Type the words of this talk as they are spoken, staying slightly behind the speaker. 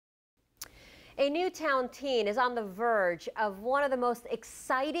A Newtown teen is on the verge of one of the most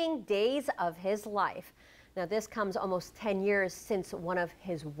exciting days of his life. Now, this comes almost 10 years since one of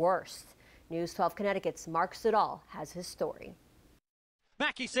his worst. News 12 Connecticut's Mark Sudall has his story.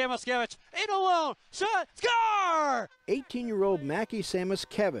 Mackie Samoskevich in alone, shot, score! 18-year-old Mackie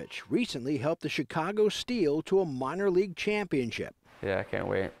Samoskevich recently helped the Chicago Steel to a minor league championship. Yeah, I can't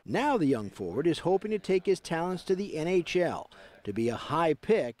wait. Now the young forward is hoping to take his talents to the NHL to be a high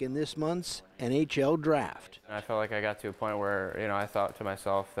pick in this month's NHL draft. I felt like I got to a point where, I thought to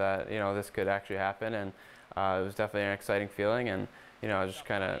myself that, this could actually happen, and it was definitely an exciting feeling, and, I just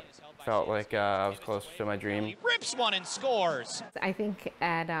kind of felt like I was close to my dream. He rips one and scores. I think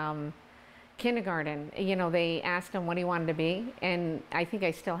at kindergarten, they asked him what he wanted to be, and I think I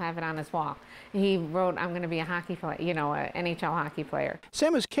still have it on his wall. He wrote, "I'm going to be a hockey player, an NHL hockey player."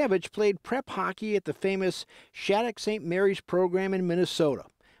 Samoskevich played prep hockey at the famous Shattuck St. Mary's program in Minnesota,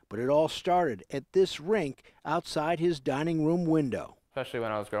 but it all started at this rink outside his dining room window. Especially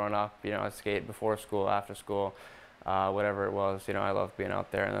when I was growing up, I'd skate before school, after school, whatever it was, I loved being out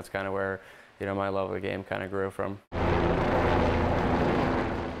there, and that's kind of where, my love of the game kind of grew from.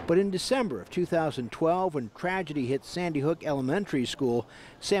 But in December of 2012, when tragedy hit Sandy Hook Elementary School,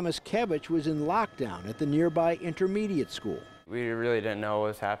 Samoskevich was in lockdown at the nearby intermediate school. We really didn't know what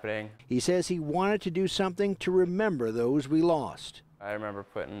was happening. He says he wanted to do something to remember those we lost. I remember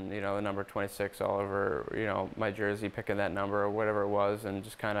putting, the number 26 all over, my jersey, picking that number or whatever it was, and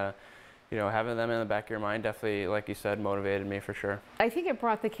just kind of, having them in the back of your mind definitely, like you said, motivated me for sure. I think it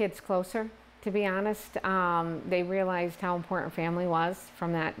brought the kids closer. To be honest, they realized how important family was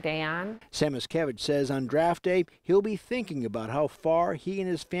from that day on. Samoskevich says on draft day, he'll be thinking about how far he and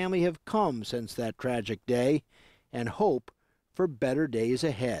his family have come since that tragic day and hope for better days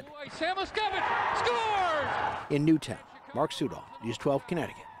ahead. Samoskevich scores! In Newtown, Mark Sudall, News 12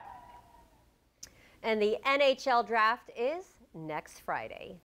 Connecticut. And the NHL draft is next Friday.